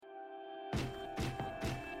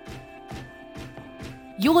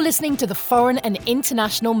You're listening to the Foreign and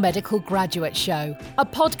International Medical Graduate Show, a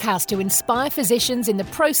podcast to inspire physicians in the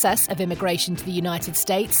process of immigration to the United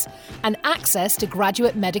States and access to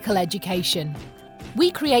graduate medical education.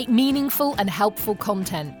 We create meaningful and helpful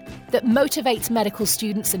content that motivates medical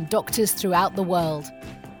students and doctors throughout the world,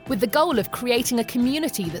 with the goal of creating a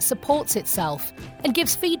community that supports itself and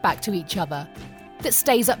gives feedback to each other, that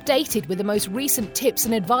stays updated with the most recent tips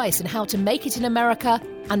and advice on how to make it in America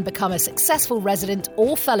and become a successful resident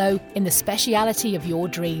or fellow in the speciality of your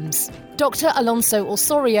dreams. Dr. Alonso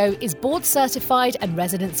Osorio is board certified and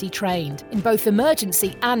residency trained in both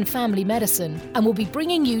emergency and family medicine and will be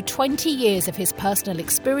bringing you 20 years of his personal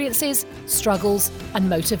experiences, struggles, and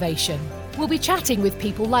motivation. We'll be chatting with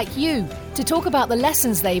people like you to talk about the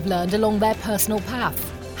lessons they've learned along their personal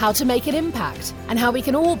path, how to make an impact, and how we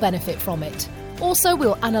can all benefit from it. Also,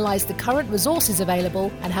 we'll analyse the current resources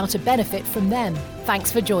available and how to benefit from them.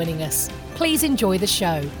 Thanks for joining us. Please enjoy the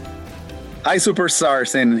show. Hi,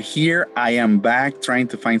 superstars, and here I am back trying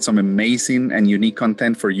to find some amazing and unique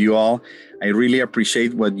content for you all. I really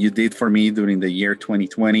appreciate what you did for me during the year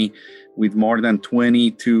 2020. With more than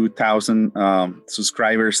 22,000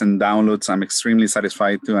 subscribers and downloads, I'm extremely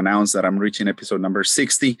satisfied to announce that I'm reaching episode number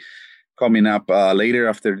 60 coming up later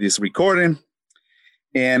after this recording.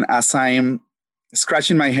 And as I'm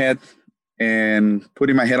scratching my head and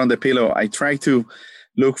putting my head on the pillow, I try to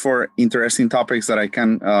look for interesting topics that I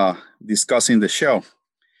can discuss in the show.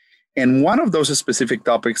 And one of those specific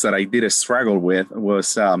topics that I did struggle with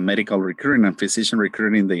was medical recruiting and physician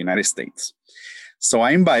recruiting in the United States. So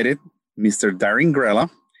I invited Mr. Darrin Grella.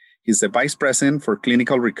 He's the Vice President for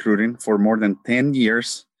Clinical Recruiting for more than 10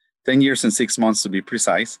 years and 6 months to be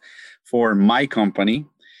precise, for my company,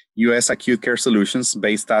 US Acute Care Solutions,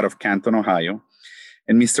 based out of Canton, Ohio.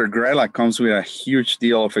 And Mr. Grella comes with a huge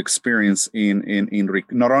deal of experience in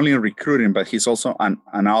not only in recruiting, but he's also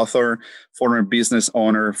an author, former business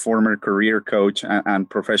owner, former career coach, and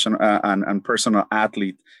professional and personal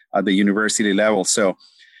athlete at the university level. So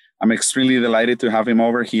I'm extremely delighted to have him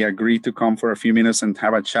over. He agreed to come for a few minutes and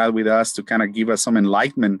have a chat with us to kind of give us some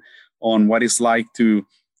enlightenment on what it's like to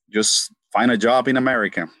just find a job in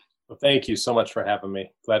America. Well, thank you so much for having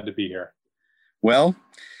me. Glad to be here. Well,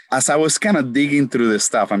 as I was kind of digging through this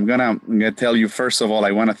stuff, I'm gonna tell you, first of all,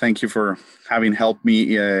 I want to thank you for having helped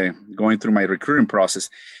me going through my recruiting process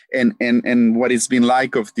and what it's been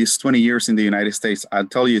like of these 20 years in the United States. I'll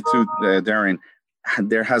tell you too, Darrin,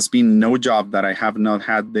 there has been no job that I have not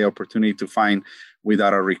had the opportunity to find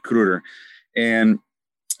without a recruiter. And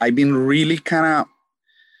I've been really kind of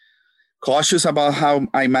cautious about how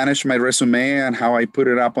I manage my resume and how I put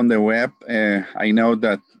it up on the web. I know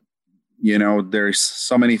that there's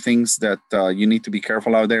so many things that you need to be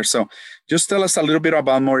careful out there. So just tell us a little bit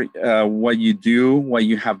about more what you do, what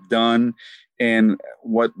you have done, and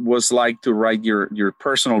what was like to write your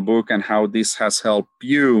personal book and how this has helped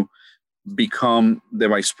you become the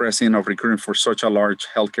vice president of recruiting for such a large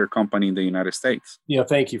healthcare company in the United States.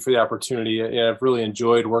 Thank you for the opportunity. I've really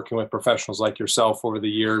enjoyed working with professionals like yourself over the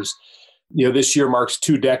years. This year marks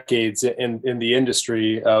 2 decades in the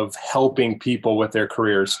industry of helping people with their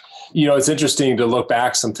careers. It's interesting to look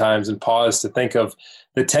back sometimes and pause to think of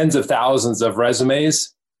the tens of thousands of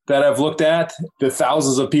resumes that I've looked at, the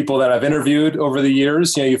thousands of people that I've interviewed over the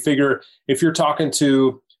years. You figure if you're talking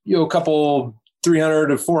to, a couple 300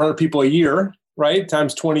 to 400 people a year, right?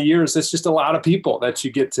 Times 20 years, that's just a lot of people that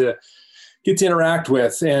you get to interact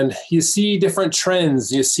with. And you see different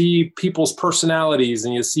trends, you see people's personalities,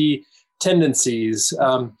 and you see tendencies.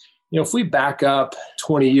 If we back up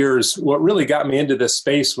 20 years, what really got me into this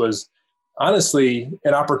space was honestly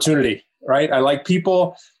an opportunity, right? I like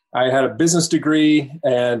people. I had a business degree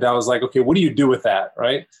and I was like, okay, what do you do with that,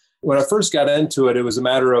 right? When I first got into it, it was a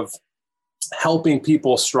matter of helping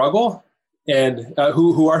people struggle and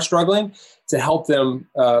who are struggling to help them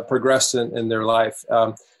progress in their life.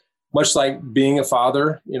 Much like being a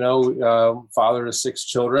father, father to 6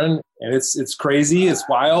 children, and it's crazy, it's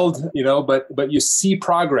wild, but you see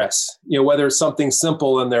progress, whether it's something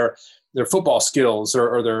simple in their football skills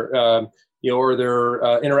or their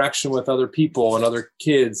interaction with other people and other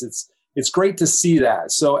kids. It's great to see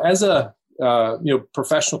that. So as a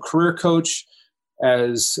professional career coach,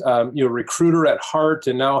 as recruiter at heart,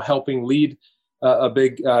 and now helping lead a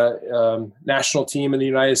big national team in the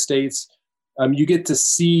United States. You get to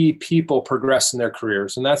see people progress in their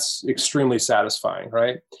careers, and that's extremely satisfying,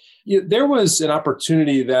 right? There was an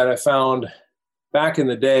opportunity that I found back in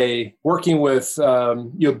the day working with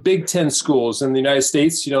Big Ten schools in the United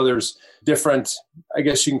States. There's different, I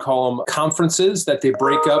guess you can call them conferences that they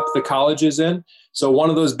break up the colleges in. So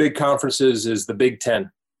one of those big conferences is the Big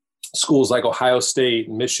Ten. schools like Ohio State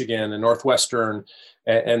and Michigan and Northwestern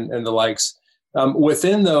and the likes.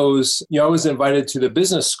 Within those, I was invited to the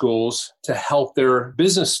business schools to help their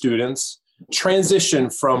business students transition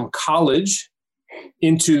from college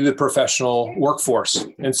into the professional workforce.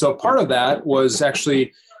 And so part of that was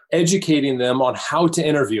actually educating them on how to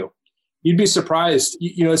interview. You'd be surprised.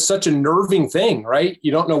 It's such a nerving thing, right?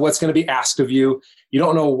 You don't know what's going to be asked of you. You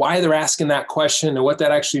don't know why they're asking that question and what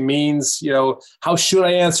that actually means. How should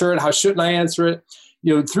I answer it? How shouldn't I answer it?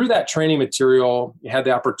 Through that training material, you had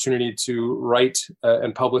the opportunity to write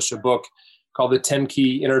and publish a book called The 10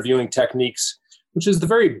 Key Interviewing Techniques, which is the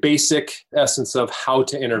very basic essence of how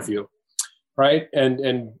to interview, right?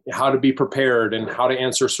 And how to be prepared and how to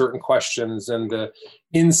answer certain questions and the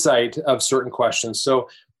insight of certain questions. So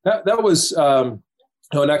that was an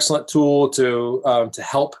excellent tool to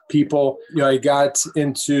help people. I got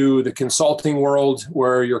into the consulting world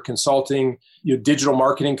where you're consulting digital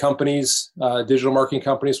marketing companies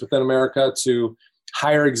within America to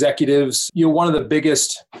hire executives. One of the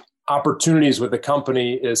biggest opportunities with a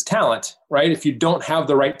company is talent, right? If you don't have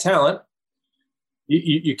the right talent,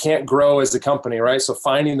 you can't grow as a company, right? So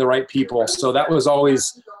finding the right people. So that was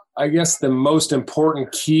always, I guess, the most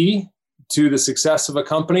important key to the success of a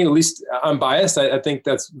company. At least I'm biased. I think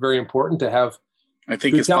that's very important to have. I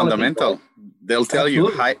think it's fundamental. People. They'll tell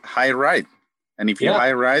Absolutely. you hire right. And if you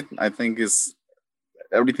hire right, I think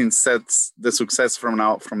everything sets the success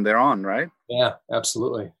from there on, right? Yeah,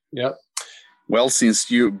 absolutely. Yep. Well, since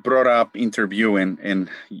you brought up interviewing and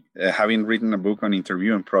having written a book on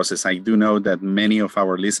interviewing process, I do know that many of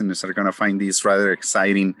our listeners are going to find this rather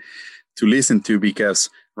exciting to listen to, because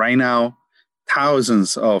right now,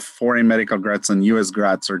 thousands of foreign medical grads and U.S.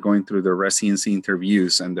 grads are going through their residency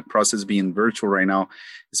interviews, and the process being virtual right now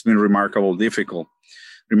has been remarkably difficult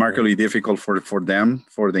for them,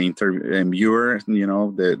 for the interviewer,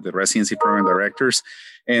 the residency program directors.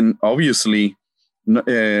 And obviously,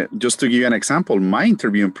 just to give you an example, my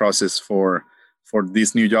interviewing process for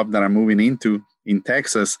this new job that I'm moving into in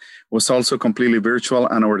Texas was also completely virtual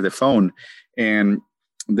and over the phone. And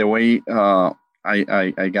the way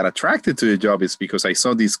I got attracted to the job is because I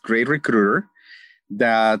saw this great recruiter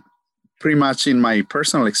that pretty much, in my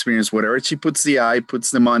personal experience, whatever she puts the eye,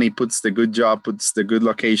 puts the money, puts the good job, puts the good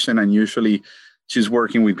location, and usually she's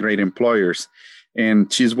working with great employers.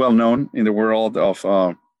 And she's well known in the world of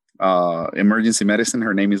emergency medicine.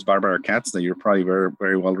 Her name is Barbara Katz, that you're probably very,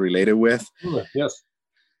 very well related with. Yes.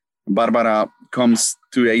 Barbara comes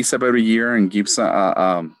to ASAP every year and gives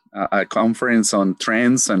a conference on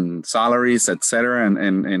trends and salaries, etc.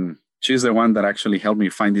 And she's the one that actually helped me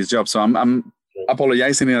find this job. So I'm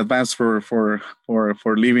apologizing in advance for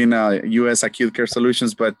leaving US Acute Care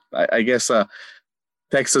Solutions, but I guess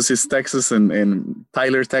Texas is Texas, and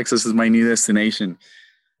Tyler, Texas is my new destination.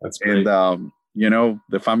 That's great. And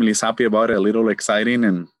the family is happy about it, a little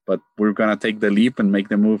exciting, but we're gonna take the leap and make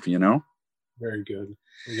the move. Very good.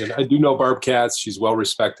 Again, I do know Barb Katz. She's well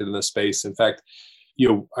respected in this space. In fact,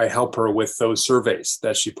 I help her with those surveys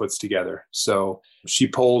that she puts together. So she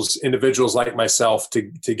polls individuals like myself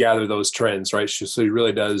to gather those trends, right? So she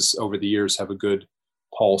really does, over the years, have a good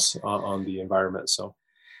pulse on the environment. So,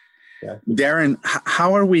 yeah. Darrin,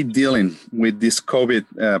 how are we dealing with this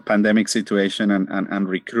COVID pandemic situation and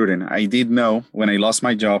recruiting? I did know when I lost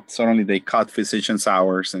my job, suddenly they cut physicians'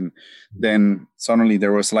 hours, and then suddenly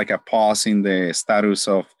there was like a pause in the status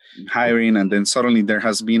of hiring, and then suddenly there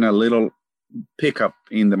has been a little pickup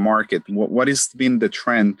in the market. What has been the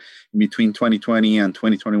trend between 2020 and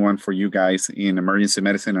 2021 for you guys in emergency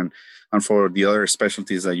medicine and for the other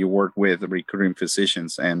specialties that you work with, recruiting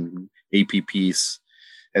physicians and APPs,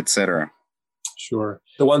 etc.? Sure.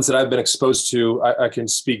 The ones that I've been exposed to, I can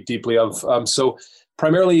speak deeply of. So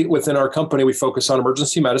primarily within our company, we focus on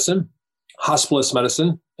emergency medicine, hospitalist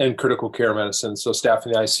medicine, and critical care medicine, so staff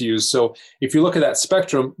in the ICUs. So if you look at that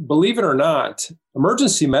spectrum, believe it or not,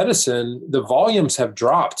 emergency medicine, the volumes have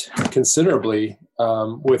dropped considerably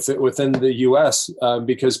within the U.S.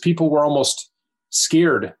 Because people were almost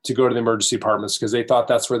scared to go to the emergency departments because they thought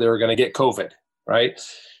that's where they were going to get COVID, right?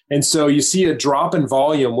 And so you see a drop in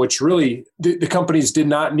volume, which really the companies did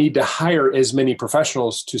not need to hire as many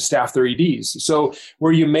professionals to staff their EDs. So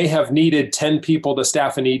where you may have needed 10 people to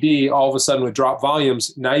staff an ED, all of a sudden with drop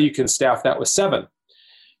volumes, now you can staff that with 7.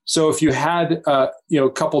 So if you had a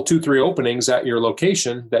couple, 2-3 openings at your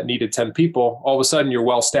location that needed 10 people, all of a sudden you're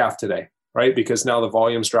well staffed today, right? Because now the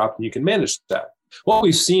volumes dropped and you can manage that. What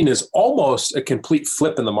we've seen is almost a complete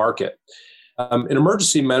flip in the market. In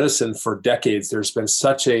emergency medicine for decades, there's been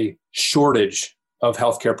such a shortage of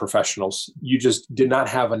healthcare professionals. You just did not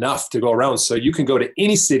have enough to go around. So you can go to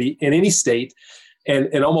any city in any state,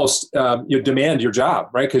 and almost demand your job,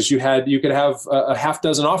 right? Because you could have a half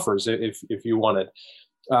dozen offers if you wanted.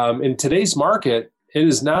 In today's market, it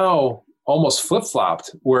is now almost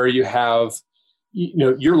flip-flopped where you have,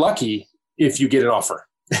 you're lucky if you get an offer,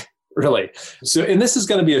 really. So, and this is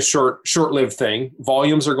going to be a short-lived thing.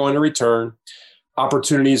 Volumes are going to return.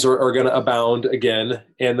 Opportunities are going to abound again,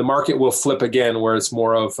 and the market will flip again where it's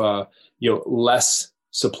more of less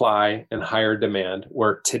supply and higher demand,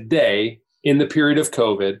 where today, in the period of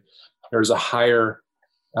COVID, there's a higher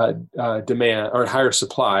demand or higher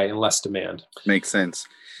supply and less demand. Makes sense.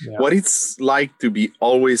 Yeah. What it's like to be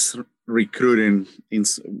always recruiting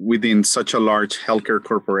within such a large healthcare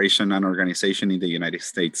corporation and organization in the United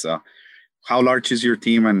States? How large is your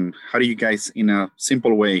team, and how do you guys, in a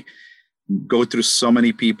simple way, go through so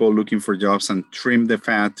many people looking for jobs and trim the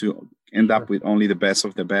fat to end up with only the best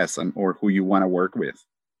of the best or who you want to work with?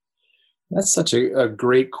 That's such a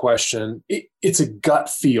great question. It's a gut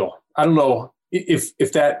feel. I don't know if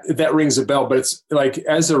that rings a bell, but it's like,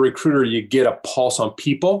 as a recruiter, you get a pulse on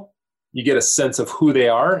people, you get a sense of who they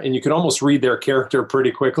are, and you can almost read their character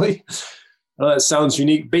pretty quickly. That sounds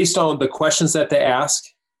unique based on the questions that they ask,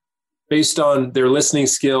 based on their listening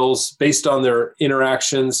skills, based on their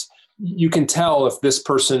interactions. You can tell if this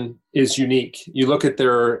person is unique. You look at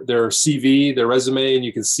their CV, their resume, and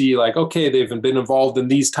you can see like, okay, they've been involved in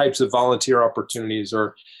these types of volunteer opportunities,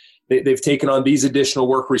 or they've taken on these additional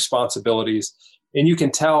work responsibilities. And you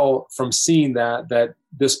can tell from seeing that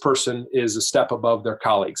this person is a step above their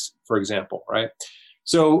colleagues, for example, right?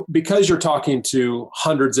 So because you're talking to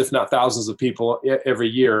hundreds, if not thousands of people every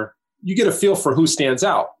year, you get a feel for who stands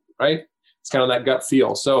out, right? It's kind of that gut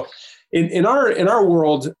feel. So in our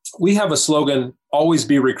world, we have a slogan, always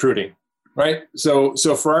be recruiting, right? So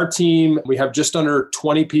for our team, we have just under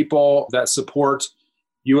 20 people that support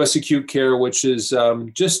US Acute Care, which is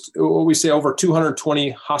just what we say over 220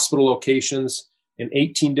 hospital locations in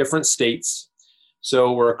 18 different states.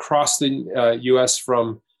 So we're across the US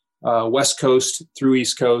from West Coast through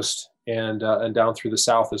East Coast and down through the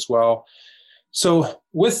South as well. So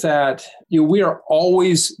with that, we are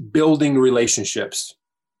always building relationships.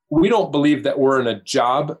 We don't believe that we're in a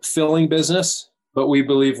job filling business, but we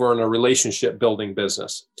believe we're in a relationship building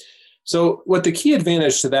business. So what the key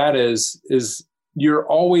advantage to that is you're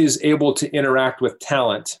always able to interact with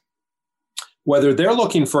talent, whether they're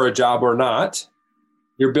looking for a job or not.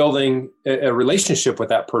 You're building a relationship with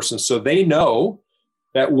that person, so they know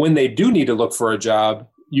that when they do need to look for a job,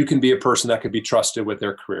 you can be a person that could be trusted with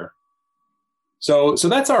their career. So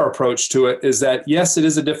that's our approach to it, is that, yes, it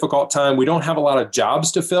is a difficult time. We don't have a lot of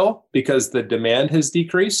jobs to fill because the demand has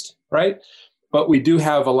decreased, right? But we do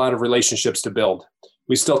have a lot of relationships to build.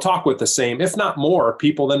 We still talk with the same, if not more,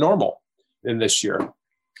 people than normal in this year.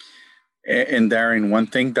 And Darrin, one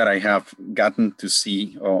thing that I have gotten to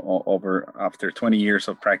see after 20 years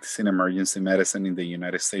of practicing emergency medicine in the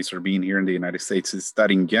United States, or being here in the United States, is that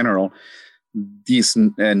in general, this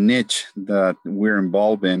niche that we're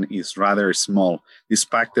involved in is rather small,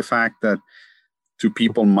 despite the fact that to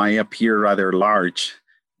people might appear rather large.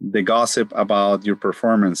 The gossip about your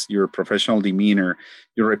performance, your professional demeanor,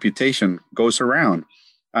 your reputation goes around.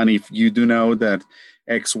 And if you do know that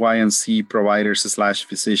X, Y, and Z providers /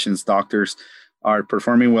 physicians, doctors are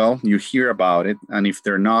performing well, you hear about it. And if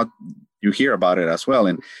they're not, you hear about it as well.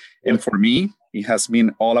 And for me, it has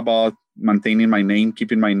been all about maintaining my name,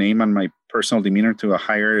 keeping my name and my personal demeanor to a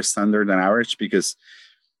higher standard than average, because,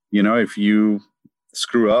 if you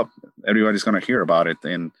screw up, everybody's going to hear about it.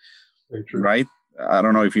 And right? I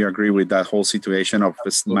don't know if you agree with that whole situation of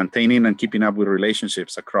maintaining and keeping up with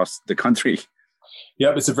relationships across the country.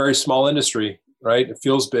 Yep, it's a very small industry, right? It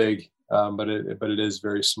feels big, but it is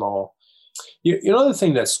very small. Another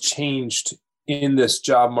thing that's changed in this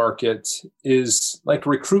job market is like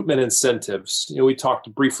recruitment incentives. We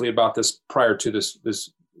talked briefly about this prior to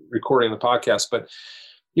this recording of the podcast, but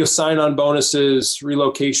sign-on bonuses,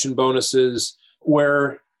 relocation bonuses,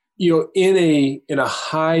 where in a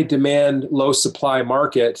high demand, low supply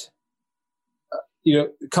market,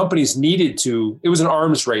 companies needed to, it was an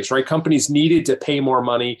arms race, right? Companies needed to pay more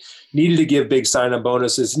money, needed to give big sign-on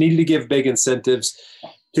bonuses, needed to give big incentives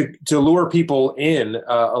to lure people in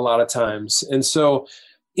a lot of times. And so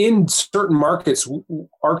in certain markets,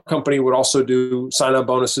 our company would also do sign-on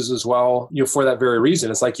bonuses as well, for that very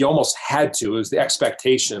reason. It's like you almost had to. It was the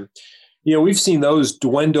expectation. We've seen those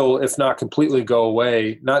dwindle, if not completely go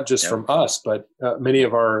away, not just from us, but many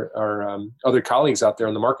of our other colleagues out there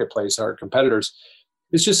in the marketplace, our competitors.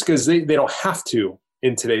 It's just because they don't have to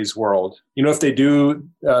in today's world. If they do,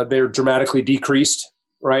 they're dramatically decreased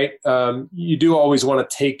right? You do always want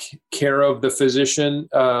to take care of the physician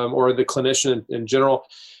or the clinician in general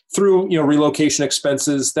through, relocation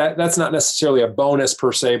expenses. That's not necessarily a bonus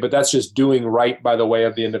per se, but that's just doing right by the way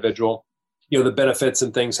of the individual. The benefits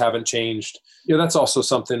and things haven't changed. That's also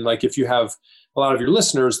something like if you have a lot of your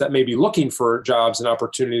listeners that may be looking for jobs and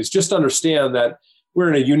opportunities, just understand that we're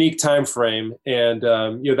in a unique time frame, and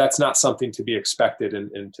that's not something to be expected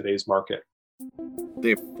in today's market.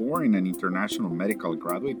 The Foreign and International Medical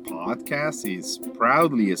Graduate Podcast is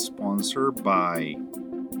proudly sponsored by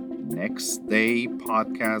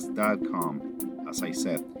nextdaypodcast.com. As I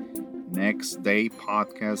said,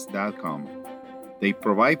 nextdaypodcast.com. They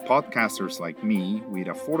provide podcasters like me with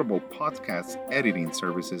affordable podcast editing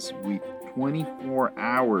services with 24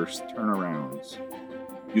 hours turnarounds.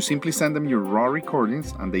 You simply send them your raw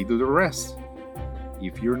recordings and they do the rest.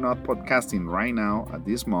 If you're not podcasting right now at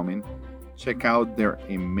this moment, check out their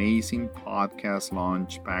amazing podcast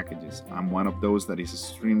launch packages. I'm one of those that is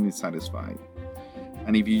extremely satisfied.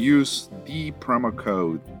 And if you use the promo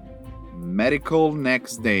code Medical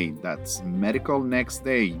Next Day, that's Medical Next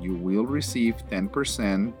Day, you will receive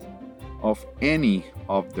 10% of any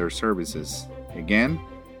of their services. Again,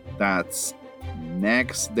 that's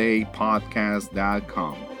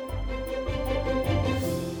nextdaypodcast.com.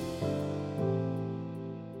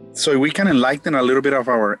 So we can enlighten a little bit of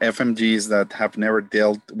our FMGs that have never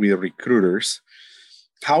dealt with recruiters.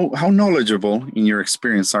 How knowledgeable, in your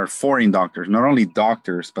experience, are foreign doctors, not only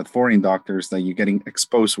doctors, but foreign doctors that you're getting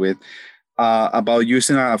exposed with about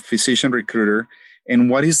using a physician recruiter?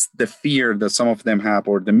 And what is the fear that some of them have,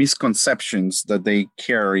 or the misconceptions that they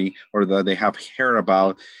carry, or that they have heard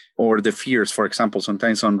about, or the fears, for example,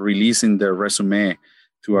 sometimes on releasing their resume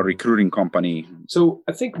to a recruiting company? So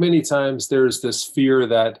I think many times there's this fear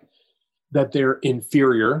that they're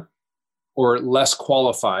inferior or less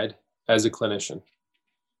qualified as a clinician.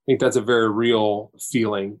 I think that's a very real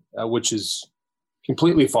feeling, which is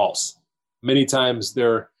completely false. Many times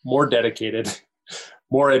they're more dedicated,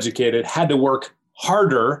 more educated, had to work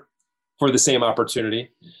harder for the same opportunity.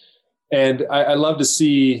 And I love to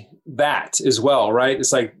see that as well, right?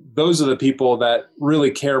 It's like those are the people that really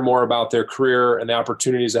care more about their career and the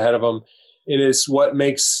opportunities ahead of them. It is what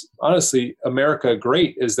makes, honestly, America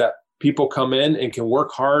great, is that people come in and can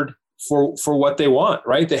work hard for what they want,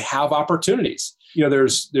 right? They have opportunities.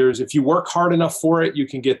 There's if you work hard enough for it, you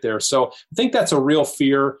can get there. So I think that's a real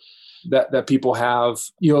fear that people have.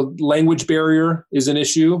 Language barrier is an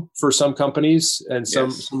issue for some companies and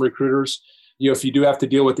some recruiters. If you do have to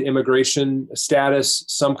deal with the immigration status,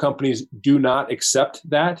 some companies do not accept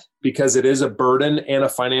that because it is a burden and a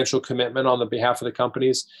financial commitment on the behalf of the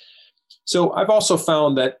companies. So I've also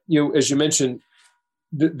found that, as you mentioned,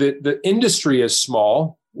 the industry is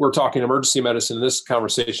small. We're talking emergency medicine in this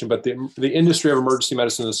conversation, but the industry of emergency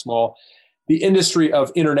medicine is small. The industry of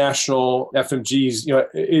international FMGs,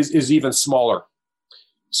 is even smaller.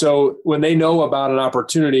 So when they know about an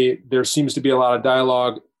opportunity, there seems to be a lot of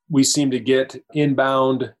dialogue. We seem to get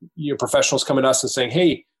inbound professionals coming to us and saying,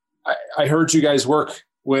 "Hey, I heard you guys work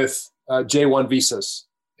with J1 visas.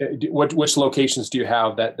 Which locations do you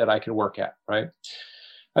have that I can work at?" Right?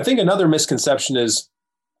 I think another misconception is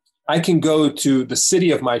I can go to the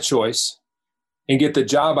city of my choice and get the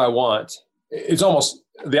job I want. It's almost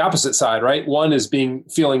the opposite side, right? One is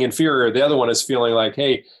feeling inferior. The other one is feeling like,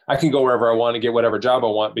 hey, I can go wherever I want and get whatever job I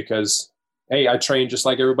want because, hey, I train just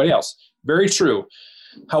like everybody else. Very true.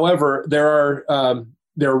 However, there are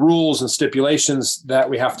rules and stipulations that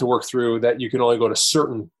we have to work through that you can only go to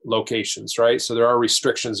certain locations, right? So there are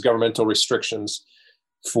restrictions, governmental restrictions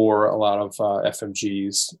for a lot of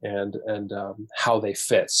FMGs and how they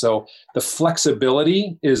fit. So the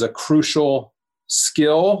flexibility is a crucial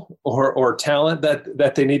skill or talent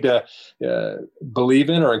that they need to believe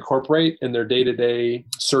in or incorporate in their day-to-day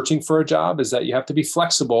searching for a job, is that you have to be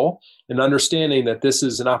flexible and understanding that this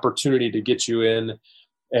is an opportunity to get you in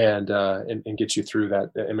and get you through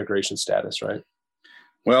that immigration status, right?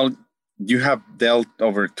 Well, you have dealt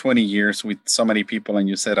over 20 years with so many people, and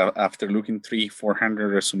you said after looking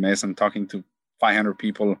 300-400 resumes and talking to 500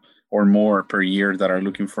 people or more per year that are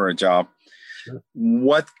looking for a job, sure.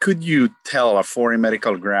 What could you tell a foreign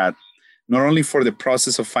medical grad, not only for the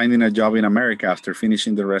process of finding a job in America after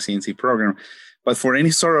finishing the residency program, but for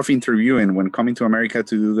any sort of interviewing when coming to America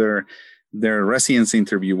to do their residency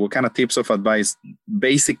interview? What kind of tips of advice,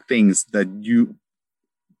 basic things that you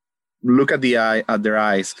look at their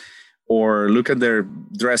eyes, or look at their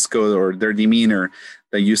dress code or their demeanor,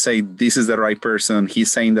 that you say, this is the right person,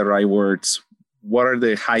 he's saying the right words? What are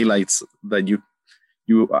the highlights that you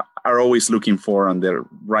are always looking for on the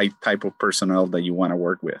right type of personnel that you want to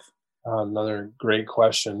work with? Another great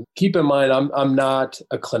question. Keep in mind, I'm not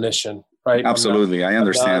a clinician, right? Absolutely. I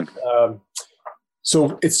understand.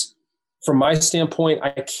 So it's, from my standpoint,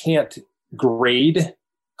 I can't grade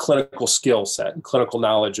clinical skill set and clinical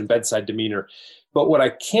knowledge and bedside demeanor. But what I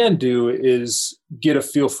can do is get a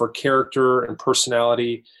feel for character and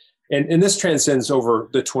personality. And this transcends over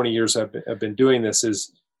the 20 years I've been doing this,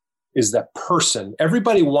 is that person.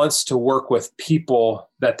 Everybody wants to work with people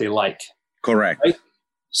that they like. Correct. Right?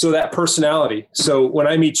 So that personality. So when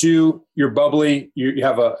I meet you, you're bubbly, you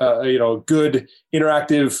have a good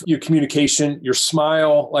interactive communication, your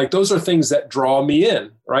smile, like those are things that draw me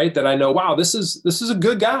in, right? That I know, wow, this is a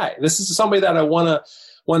good guy. This is somebody that I want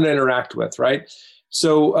to interact with, right?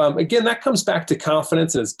 So again, that comes back to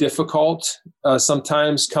confidence, and it's difficult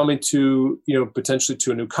sometimes coming to, potentially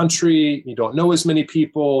to a new country. You don't know as many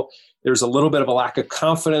people. There's a little bit of a lack of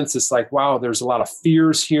confidence. It's like, wow, there's a lot of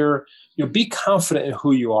fears here. Be confident in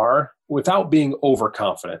who you are without being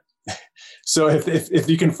overconfident. So if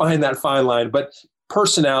you can find that fine line, but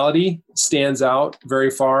personality stands out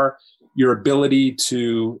very far. Your ability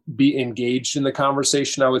to be engaged in the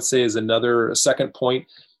conversation, I would say, is a second point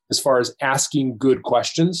as far as asking good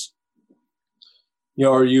questions.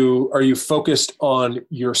 Are you focused on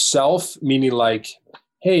yourself? Meaning like,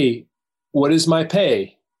 hey, what is my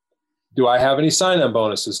pay? Do I have any sign-on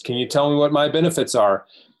bonuses? Can you tell me what my benefits are?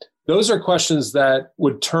 Those are questions that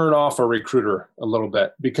would turn off a recruiter a little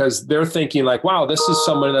bit, because they're thinking like, wow, this is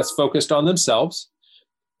someone that's focused on themselves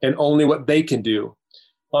and only what they can do.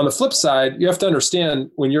 On the flip side, you have to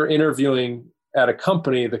understand, when you're interviewing at a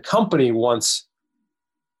company, the company wants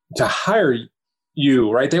to hire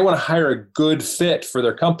you, right? They want to hire a good fit for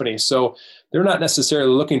their company. So they're not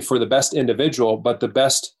necessarily looking for the best individual, but the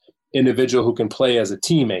best individual who can play as a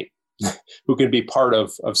teammate, who can be part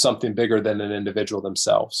of something bigger than an individual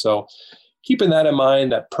themselves. So keeping that in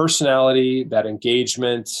mind, that personality, that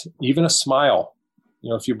engagement, even a smile,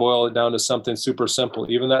 if you boil it down to something super simple,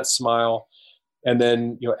 even that smile, and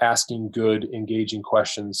then, asking good, engaging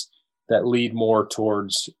questions that lead more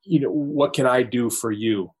towards, what can I do for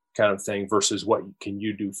you kind of thing versus what can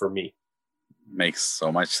you do for me? Makes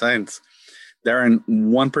so much sense. Darrin,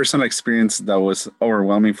 one personal experience that was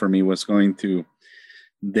overwhelming for me was going to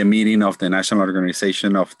the meeting of the National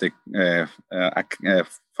Organization of the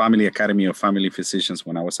Family Academy of Family Physicians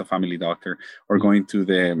when I was a family doctor, or going to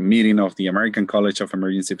the meeting of the American College of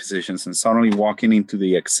Emergency Physicians, and suddenly walking into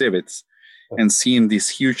the exhibits and seeing these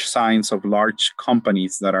huge signs of large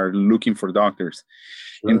companies that are looking for doctors,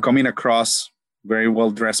 sure, and coming across very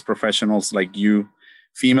well-dressed professionals like you,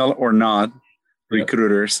 female or not,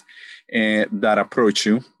 recruiters, that approach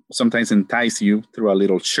you, sometimes entice you through a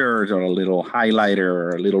little shirt or a little highlighter or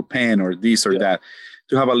a little pen or this or that,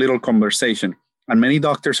 to have a little conversation. And many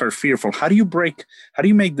doctors are fearful. How do you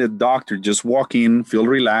make the doctor just walk in, feel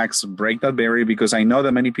relaxed, break that barrier? Because I know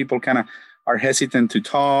that many people kind of are hesitant to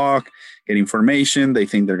talk, get information. They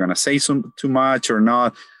think they're going to say too much or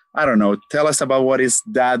not. I don't know. Tell us about what is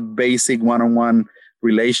that basic one-on-one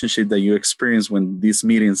relationship that you experience when these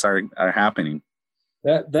meetings are happening.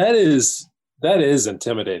 That is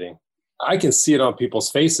intimidating. I can see it on people's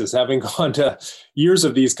faces, having gone to years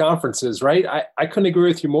of these conferences, right? I couldn't agree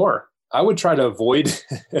with you more. I would try to avoid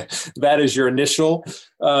that as your initial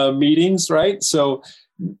meetings, right? So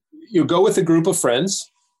you go with a group of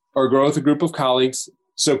friends or go with a group of colleagues.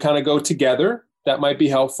 So kind of go together. That might be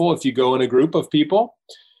helpful if you go in a group of people,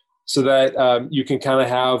 so that you can kind of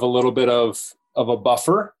have a little bit of a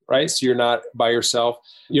buffer, right? So you're not by yourself.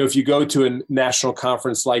 If you go to a national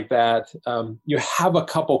conference like that, you have a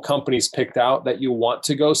couple companies picked out that you want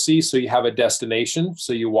to go see. So you have a destination.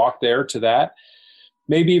 So you walk there to that.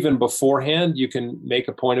 Maybe even beforehand, you can make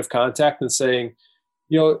a point of contact and saying,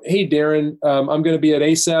 hey, Darrin, I'm going to be at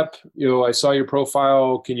ASAP. I saw your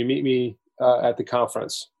profile. Can you meet me at the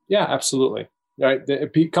conference? Yeah, absolutely. Right.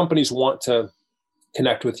 The companies want to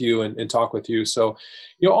connect with you and talk with you. So,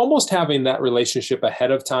 almost having that relationship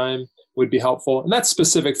ahead of time would be helpful. And that's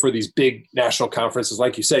specific for these big national conferences.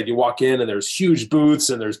 Like you said, you walk in and there's huge booths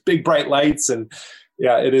and there's big bright lights, and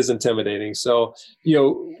it is intimidating. So,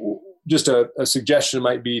 just a suggestion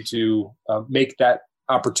might be to make that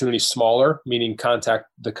opportunity smaller, meaning contact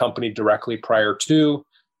the company directly prior to,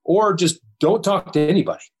 or just don't talk to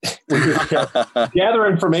anybody. Gather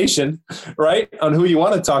information, right, on who you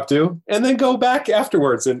want to talk to, and then go back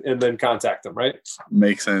afterwards and then contact them, right?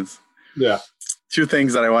 Makes sense. Yeah. Two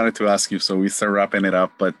things that I wanted to ask you, so we start wrapping it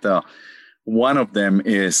up. But one of them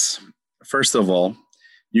is, first of all,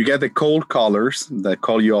 you get the cold callers that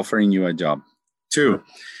call you offering you a job. Two,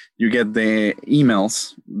 you get the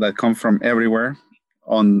emails that come from everywhere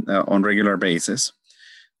on regular basis.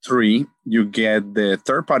 3, you get the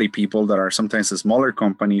third-party people that are sometimes smaller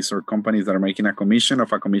companies or companies that are making a commission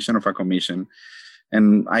of a commission of a commission.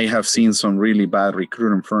 And I have seen some really bad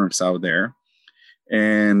recruiting firms out there.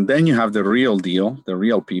 And then you have the real deal, the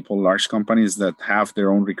real people, large companies that have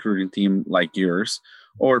their own recruiting team like yours,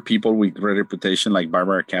 or people with great reputation like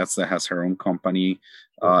Barbara Katz that has her own company,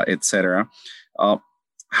 etc.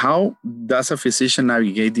 How does a physician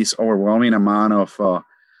navigate this overwhelming amount of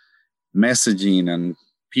messaging and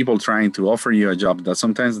people trying to offer you a job that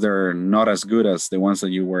sometimes they're not as good as the ones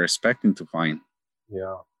that you were expecting to find?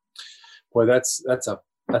 Yeah. Boy, that's a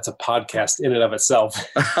podcast in and of itself.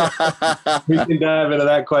 We can dive into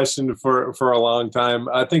that question for a long time.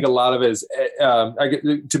 I think a lot of it is,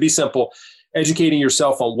 to be simple, educating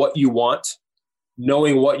yourself on what you want,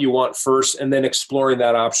 knowing what you want first, and then exploring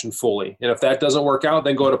that option fully. And if that doesn't work out,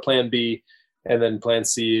 then go to plan B and then plan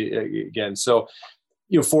C again. So,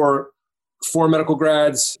 for medical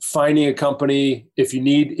grads, finding a company, if you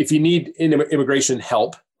need immigration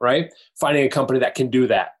help, right? Finding a company that can do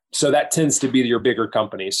that. So that tends to be your bigger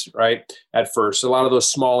companies, right? At first, a lot of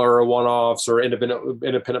those smaller one-offs or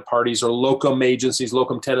independent parties or locum agencies,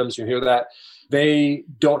 locum tenens, you hear that, they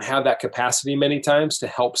don't have that capacity many times to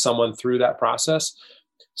help someone through that process.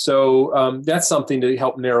 So that's something to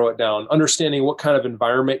help narrow it down. Understanding what kind of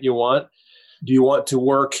environment you want. Do you want to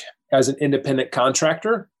work as an independent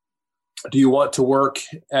contractor? Do you want to work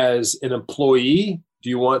as an employee? Do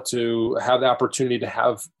you want to have the opportunity to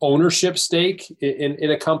have ownership stake in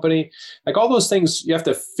a company? Like all those things, you have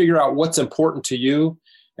to figure out what's important to you.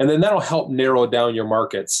 And then that'll help narrow down your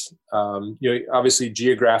markets. Obviously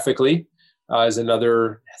geographically is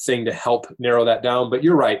another thing to help narrow that down. But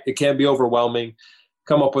you're right, it can be overwhelming.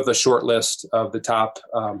 Come up with a short list of the top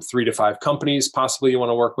 3 to 5 companies possibly you want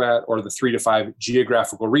to work with, or the 3 to 5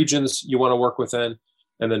 geographical regions you want to work within,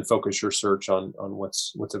 and then focus your search on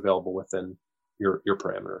what's available within your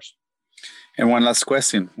parameters. And one last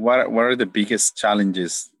question. What are the biggest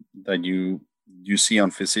challenges that you see on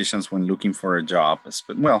physicians when looking for a job?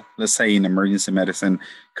 Well, let's say in emergency medicine,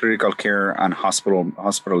 critical care, and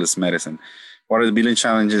hospitalist medicine. What are the biggest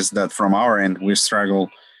challenges that from our end we struggle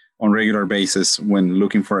on a regular basis when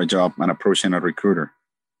looking for a job and approaching a recruiter?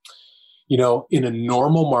 In a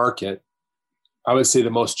normal market, I would say the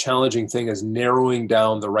most challenging thing is narrowing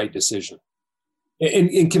down the right decision.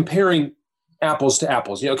 In comparing apples to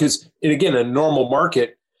apples, because again, in a normal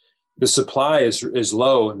market, the supply is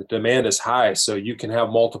low and the demand is high. So you can have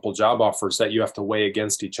multiple job offers that you have to weigh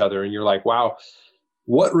against each other. And you're like, wow,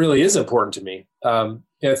 what really is important to me?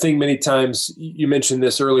 I think many times you mentioned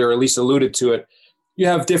this earlier, or at least alluded to it. You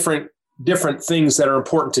have different things that are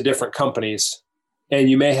important to different companies. And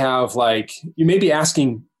you may be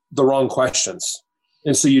asking the wrong questions.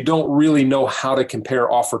 And so you don't really know how to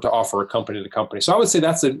compare offer to offer, company to company. So I would say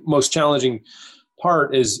that's the most challenging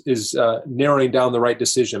part is narrowing down the right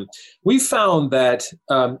decision. We found that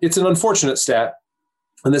it's an unfortunate stat,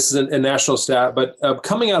 and this is a national stat, but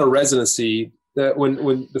coming out of residency, that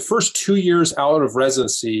when the first 2 years out of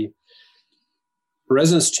residency,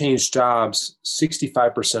 residents change jobs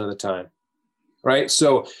 65% of the time. Right.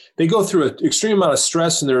 So they go through an extreme amount of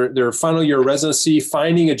stress in their final year of residency,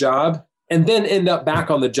 finding a job, and then end up back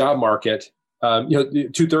on the job market.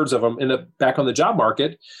 2/3 of them end up back on the job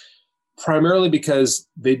market, primarily because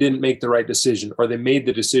they didn't make the right decision, or they made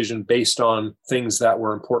the decision based on things that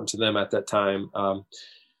were important to them at that time.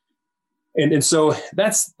 And so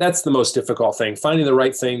that's the most difficult thing, finding the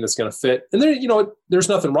right thing that's going to fit. And there's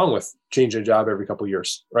nothing wrong with changing a job every couple of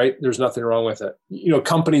years, right? There's nothing wrong with it.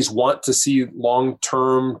 Companies want to see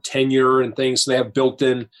long-term tenure and things. So they have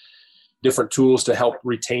built-in different tools to help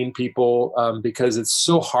retain people because it's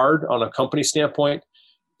so hard on a company standpoint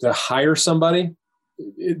to hire somebody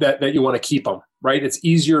that you want to keep them, right? It's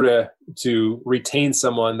easier to retain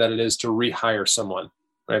someone than it is to rehire someone,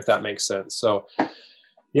 right? If that makes sense. So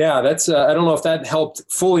yeah, that's, I don't know if that helped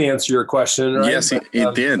fully answer your question, right? Yes,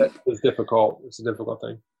 it did. It's difficult. It's a difficult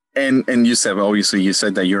thing. And you said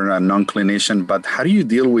that you're a non-clinician, but how do you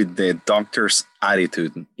deal with the doctor's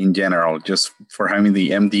attitude in general, just for having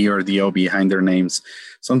the MD or the O behind their names?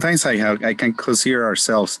 Sometimes I can consider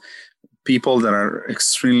ourselves people that are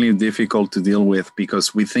extremely difficult to deal with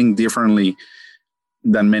because we think differently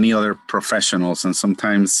than many other professionals. And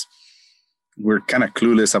sometimes we're kind of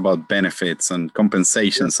clueless about benefits and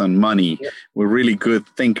compensations and money. Yeah. We're really good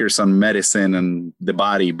thinkers on medicine and the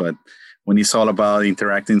body, but when it's all about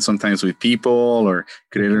interacting sometimes with people or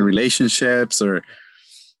creating relationships or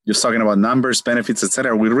just talking about numbers, benefits,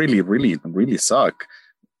 etc., we really, really, really suck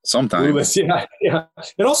sometimes. Yeah.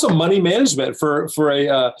 And also money management for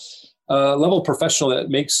a level professional that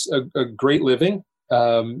makes a great living.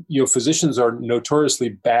 physicians are notoriously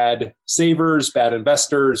bad savers, bad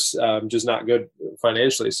investors, just not good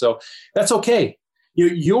financially. So that's okay.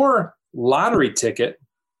 Your lottery ticket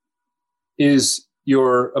is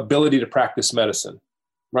your ability to practice medicine,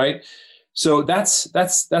 right? So that's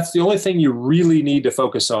the only thing you really need to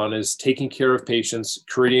focus on is taking care of patients,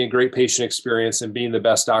 creating a great patient experience, and being the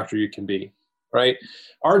best doctor you can be, right?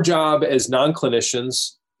 Our job as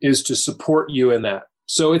non-clinicians is to support you in that.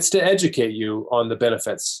 So it's to educate you on the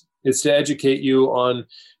benefits. It's to educate you on,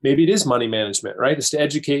 maybe it is money management, right? It's to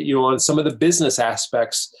educate you on some of the business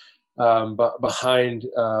aspects behind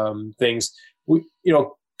things.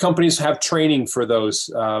 Companies have training for those.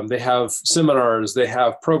 They have seminars, they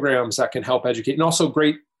have programs that can help educate, and also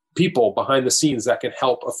great people behind the scenes that can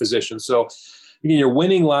help a physician. So your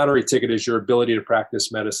winning lottery ticket is your ability to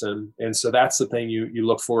practice medicine. And so that's the thing you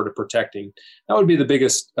look forward to protecting. That would be the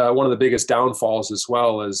biggest, one of the biggest downfalls as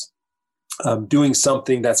well, as doing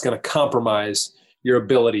something that's going to compromise your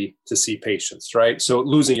ability to see patients, right? So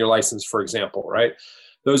losing your license, for example, right?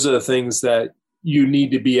 Those are the things that you need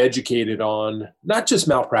to be educated on, not just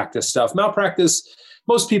malpractice stuff. Malpractice,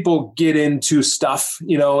 most people get into stuff,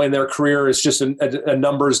 in their career. It's just a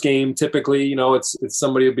numbers game. Typically, it's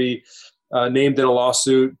somebody will be named in a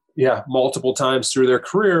lawsuit, multiple times through their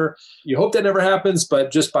career. You hope that never happens,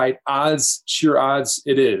 but just by sheer odds,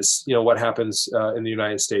 it is, what happens in the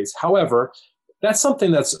United States. However, that's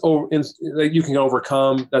something that you can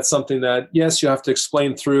overcome. That's something that, yes, you have to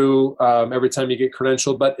explain through every time you get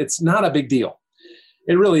credentialed, but it's not a big deal.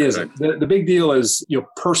 It really isn't. The big deal is,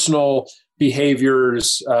 personal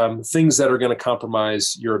behaviors, things that are going to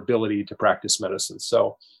compromise your ability to practice medicine.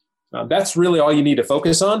 So that's really all you need to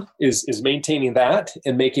focus on is maintaining that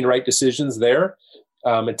and making right decisions there,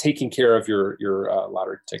 and taking care of your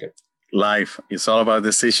lottery ticket. Life is all about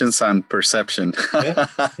decisions and perception. Yeah,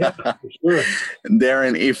 for sure.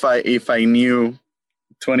 Darrin, if I knew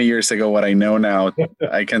 20 years ago what I know now,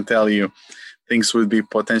 I can tell you things would be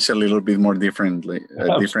potentially a little bit more different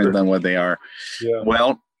than what they are. Yeah.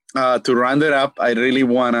 Well, to round it up, I really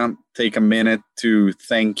want to take a minute to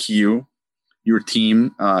thank you, your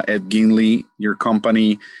team, Ed Ginley, your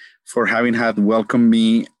company, for having had welcomed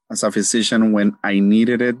me as a physician when I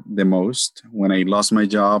needed it the most, when I lost my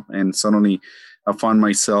job and suddenly I found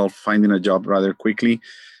myself finding a job rather quickly.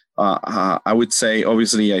 I would say,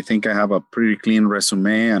 obviously, I think I have a pretty clean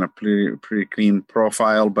resume and a pretty clean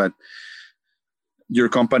profile, but your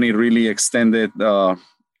company really extended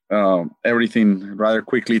everything rather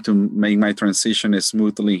quickly to make my transition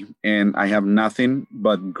smoothly. And I have nothing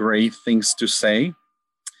but great things to say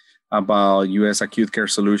about US Acute Care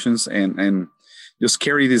Solutions, and just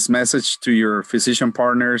carry this message to your physician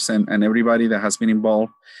partners and everybody that has been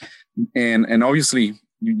involved. And obviously,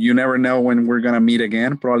 you never know when we're going to meet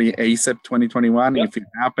again, probably ASAP 2021. Yep. If it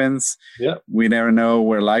happens, we never know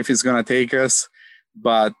where life is going to take us.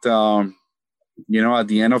 But, at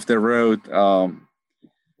the end of the road,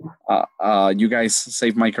 you guys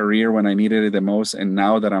saved my career when I needed it the most. And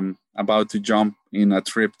now that I'm about to jump in a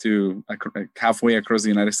trip to halfway across the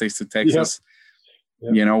United States to Texas,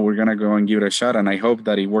 we're going to go and give it a shot. And I hope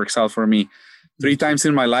that it works out for me. 3 times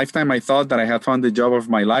in my lifetime, I thought that I had found the job of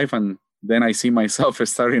my life. And then I see myself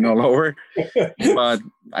starting all over. But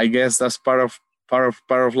I guess that's part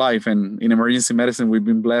of life. And in emergency medicine, we've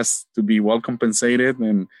been blessed to be well compensated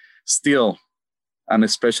and still on a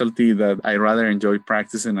specialty that I rather enjoy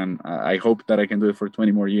practicing. And I hope that I can do it for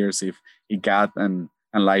 20 more years if God and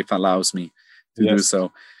life allows me to do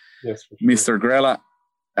so. Yes, for Mr. sure. Grella,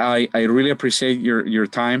 I really appreciate your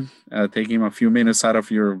time, taking a few minutes out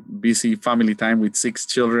of your busy family time with 6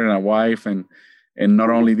 children and a wife, and not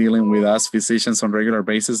only dealing with us physicians on a regular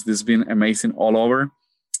basis. This has been amazing all over.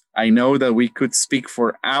 I know that we could speak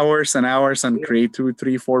for hours and hours and create 2,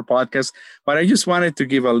 3, 4 podcasts, but I just wanted to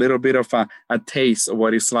give a little bit of a taste of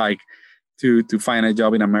what it's like to find a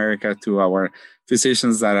job in America, to our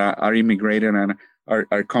physicians that are immigrated and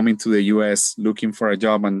are coming to the U.S. looking for a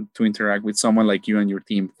job, and to interact with someone like you and your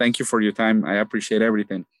team. Thank you for your time. I appreciate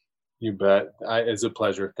everything. You bet. It's a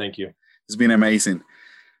pleasure. Thank you. It's been amazing.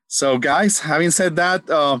 So guys, having said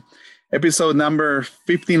that, episode number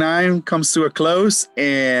 59 comes to a close,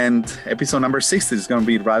 and episode number 60 is going to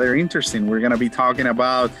be rather interesting. We're going to be talking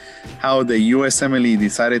about how the USMLE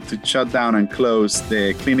decided to shut down and close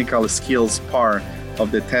the clinical skills part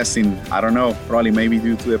of the testing. I don't know, probably maybe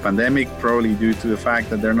due to the pandemic, probably due to the fact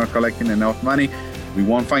that they're not collecting enough money. We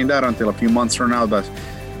won't find out until a few months from now. But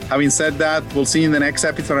having said that, we'll see you in the next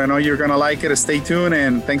episode. I know you're going to like it. Stay tuned,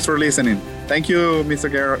 and thanks for listening. Thank you, Mr.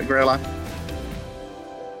 Grella.